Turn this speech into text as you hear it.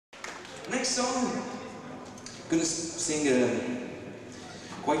Next song, I'm gonna sing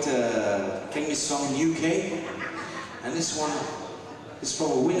quite a famous song in UK, and this one is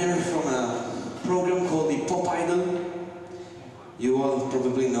from a winner from a program called the Pop Idol. You all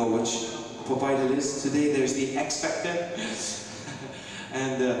probably know which Pop Idol is. Today there's the X Factor,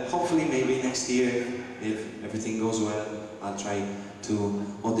 and hopefully maybe next year, if everything goes well, I'll try to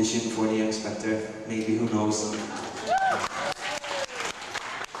audition for the X Factor. Maybe, who knows?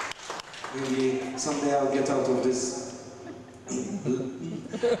 Maybe someday I'll get out of this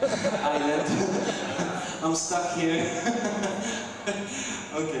island. I'm stuck here.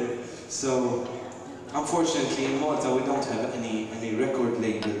 Okay, so unfortunately in Malta we don't have any record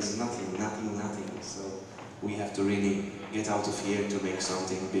labels, nothing. So we have to really get out of here to make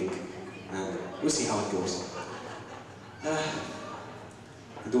something big, and we'll see how it goes.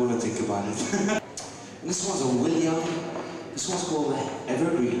 I don't want to think about it. And this one's a William. This one's called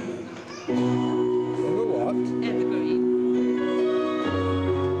Evergreen.